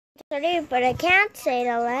Sorry, but I can't say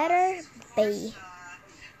the letter B.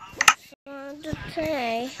 To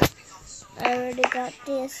say, I already got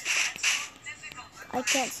this. I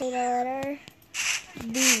can't say the letter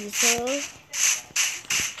B, so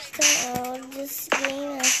this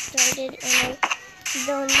game has started and I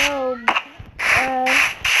don't know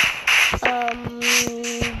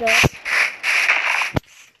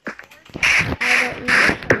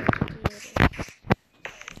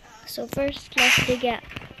so first let's dig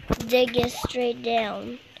it straight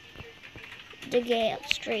down. Dig it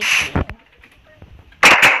straight down.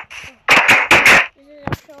 This is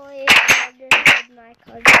actually my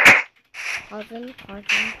cousin.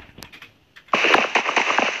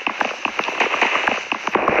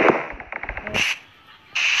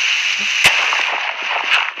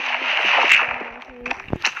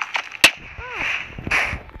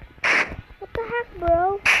 What the heck,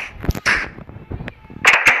 bro?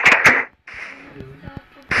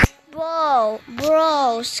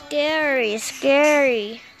 Bro, scary. What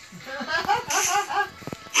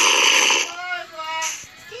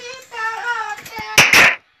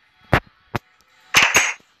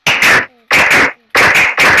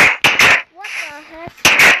the heck?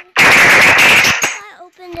 I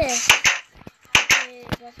opened this. Okay,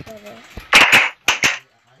 that's better.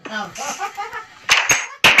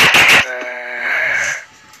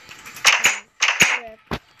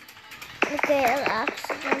 Okay, an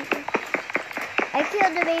accident. I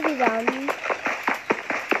killed the baby zombie,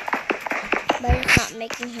 but it's not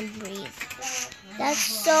making him breathe. That's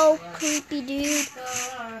so creepy, dude.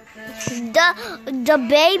 The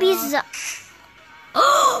baby's.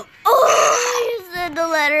 Oh, you said the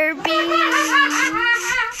letter B.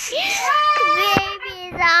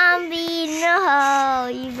 Baby zombie, no,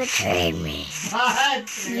 you betrayed me.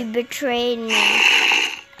 You betrayed me.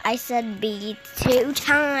 I said B 2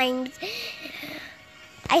 times.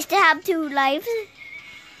 I still have 2 lives.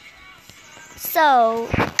 So,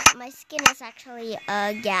 my skin is actually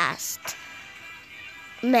gassed.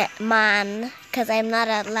 Man, because I'm not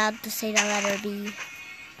allowed to say the letter B.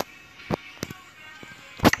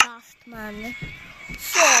 Gassed man.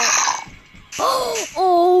 So,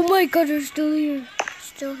 oh my god, they're still here.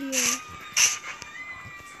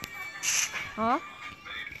 Huh?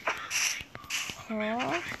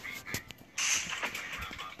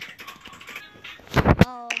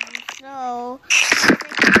 So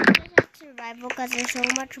survival because there's so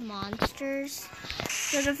much monsters.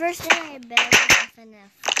 So the first thing I built is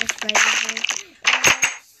FNF, just right over,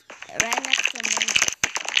 and right next to Among Us.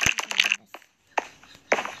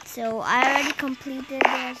 So I already completed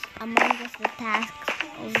this Among Us the tasks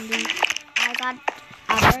only. I got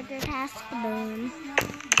a burger task done.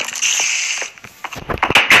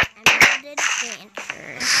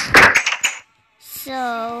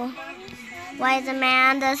 So, why is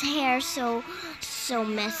Amanda's hair so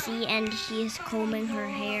messy and she is combing her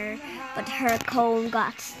hair, but her comb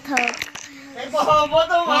got stuck. And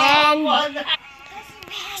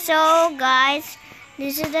so, guys,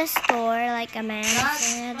 this is the store, like Amanda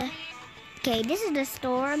said. Okay, this is the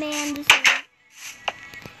store, Amanda said.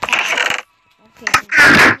 Okay,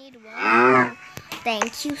 I need one.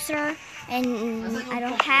 Thank you, sir. And I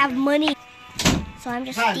don't have money, so I'm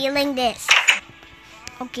just stealing this.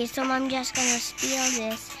 Okay, so I'm just gonna steal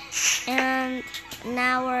this, and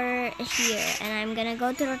now we're here, and I'm gonna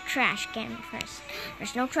go to the trash can first.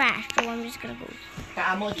 There's no trash, so I'm just gonna go.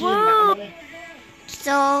 Whoa.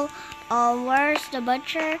 So, where's the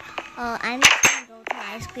butcher? I'm just gonna go to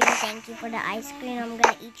ice cream. Thank you for the ice cream. I'm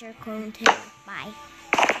gonna eat your cone too. Bye.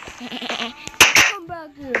 Come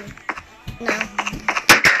back here. No.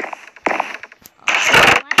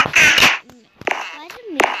 Why does the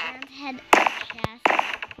meat head chest?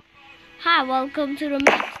 Hi, welcome to the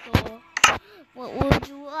meat store. What would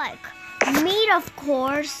you like? Meat, of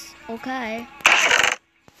course. Okay.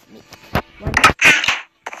 Meat. Come on.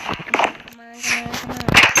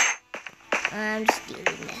 I'm just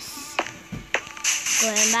stealing this.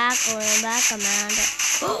 Going back, Amanda.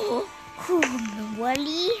 Oh,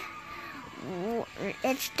 Wally.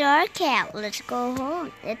 It's dark out. Let's go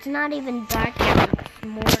home. It's not even dark out. It's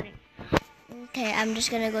morning. Okay, I'm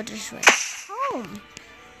just gonna go to swim. Home.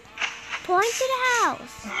 Point to the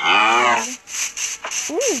house.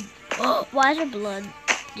 Ooh. Oh, why is there blood?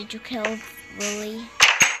 Did you kill Willie?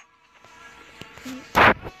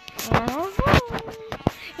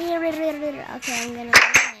 Okay, I'm gonna go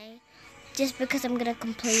away. Just because I'm gonna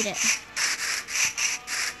complete it.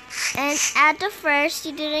 And at the first,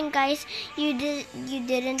 you didn't see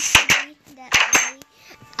that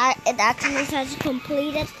it actually says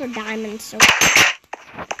completed for diamonds. So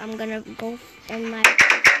I'm gonna go in my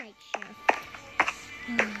night shift.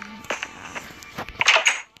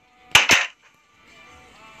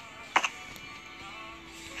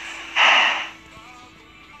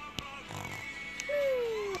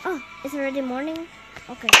 It's already morning?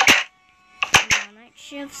 Okay. Now night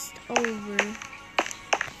shift's over.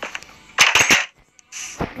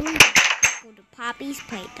 Go to Poppy's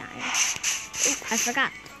playtime. I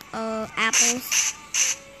forgot. Apples.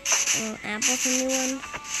 Apple's a new one.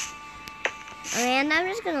 And I'm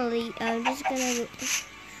just gonna leave. I'm just gonna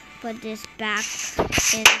put this back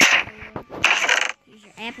in. Here's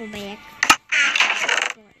your apple bag.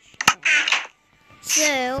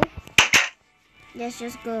 So let's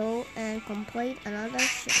just go and complete another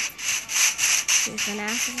shift. Here's an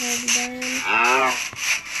apple already done.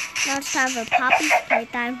 Now it's time for Poppy's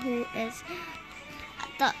playtime, who is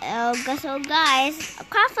so guys,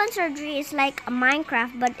 Craft Surgery is like a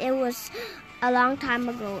Minecraft, but it was a long time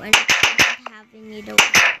ago and it doesn't have any doors.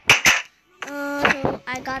 So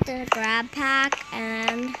I got the grab pack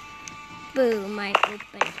and boom, I opened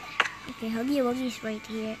it. Okay, Huggy Wuggy's right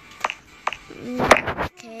here.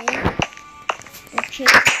 Okay. Okay.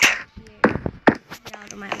 Get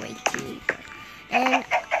out of my way, keeper. And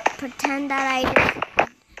pretend that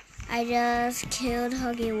I just killed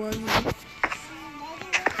Huggy Wuggy.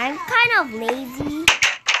 I'm kind of lazy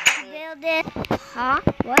to build it. Huh?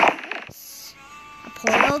 What is this? A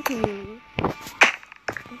portal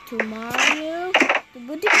to Mario.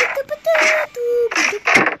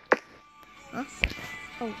 Huh?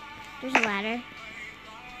 Oh, there's a ladder.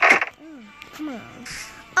 Oh, come on.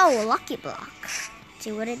 Oh, a lucky block. Let's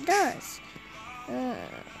see what it does.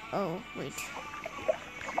 Oh, wait.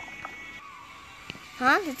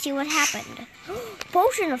 Huh? Let's see what happened.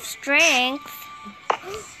 Potion of strength.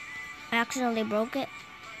 I accidentally broke it.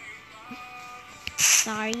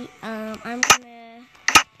 Sorry. I'm gonna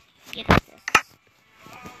get this.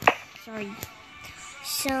 Sorry.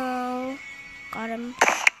 So, got him.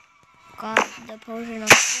 Got the potion of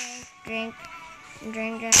strength.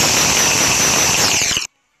 Drink. Okay,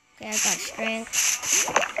 I got strength.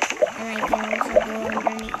 And I can also go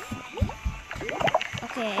underneath.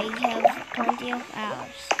 Okay, I have plenty of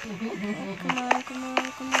hours.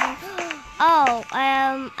 Come on. Oh,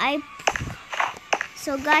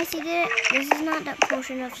 so guys, this is not the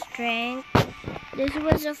potion of strength. This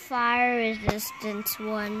was a fire resistance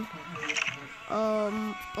one.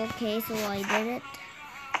 Okay, so I did it.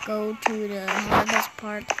 Go to the hardest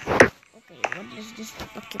part. Okay, what is this?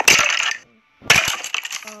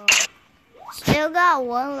 Still got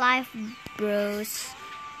one life, bros.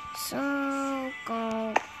 So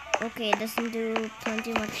go. Okay, it doesn't do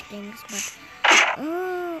plenty much things, but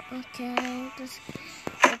okay, just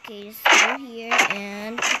go here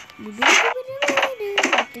and what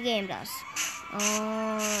the game does.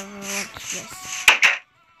 What's this?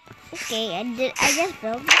 Okay, I just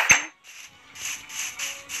built this.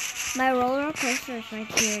 My roller coaster is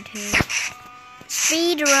right here too.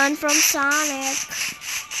 Speed run from Sonic.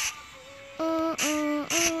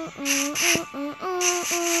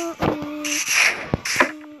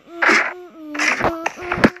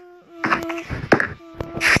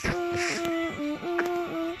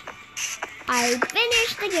 I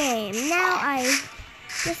finished the game. Now I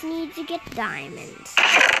just need to get diamonds.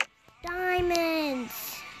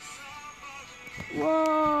 Diamonds!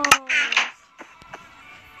 Whoa!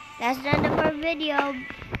 That's the end of our video.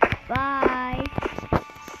 Bye.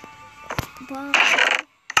 Bye.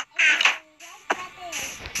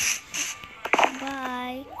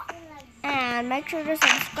 And make sure to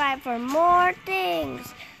subscribe for more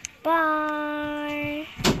things. Bye.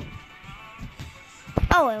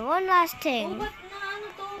 Oh, and one last thing.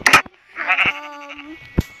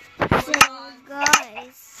 So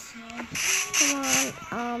guys, come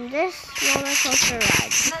on, this roller coaster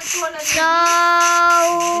ride.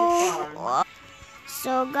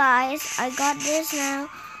 So guys, I got this now.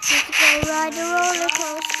 Let's go ride the roller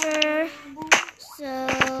coaster. So,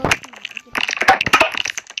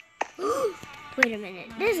 wait a minute,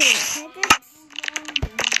 this is tickets.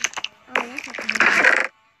 Oh, that's not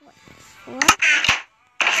what?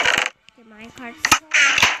 Okay, minecart.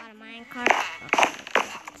 Got a minecart. Okay.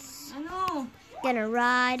 Gonna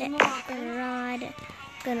ride it.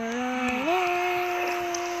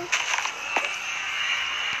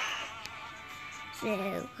 So,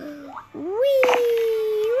 wee.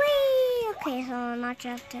 Okay, so not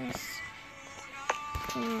just this.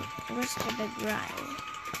 Where's the big ride?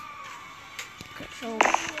 Okay, so,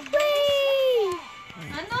 wee.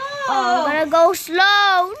 Oh, I'm gonna go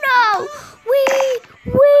slow. No, wee.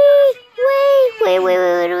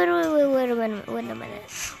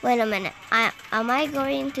 Wait a minute. Am I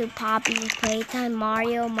going to Poppy's playtime?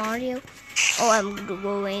 Mario? Oh, I'm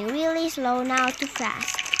going really slow now, too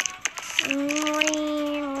fast.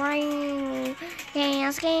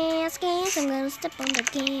 Gas. I'm gonna step on the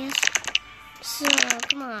gas. So,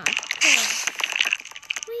 come on. Wee,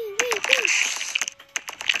 wee, wee.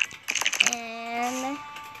 And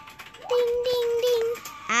ding, ding, ding.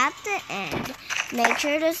 At the end, make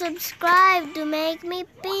sure to subscribe to make me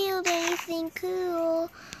build anything cool.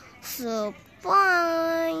 So,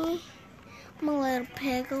 bye, my little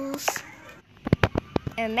pickles.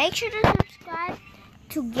 And make sure to subscribe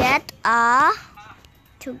to get a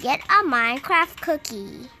Minecraft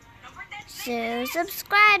cookie. So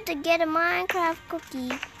subscribe to get a Minecraft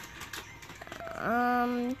cookie.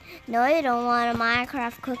 No, you don't want a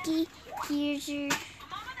Minecraft cookie. Here's your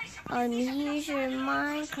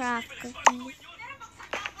Minecraft cookie.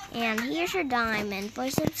 And here's your diamond for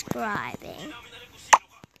subscribing.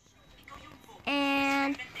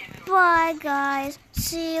 And bye, guys.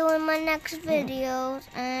 See you in my next videos.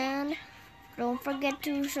 And don't forget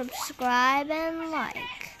to subscribe and like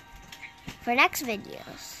for next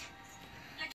videos.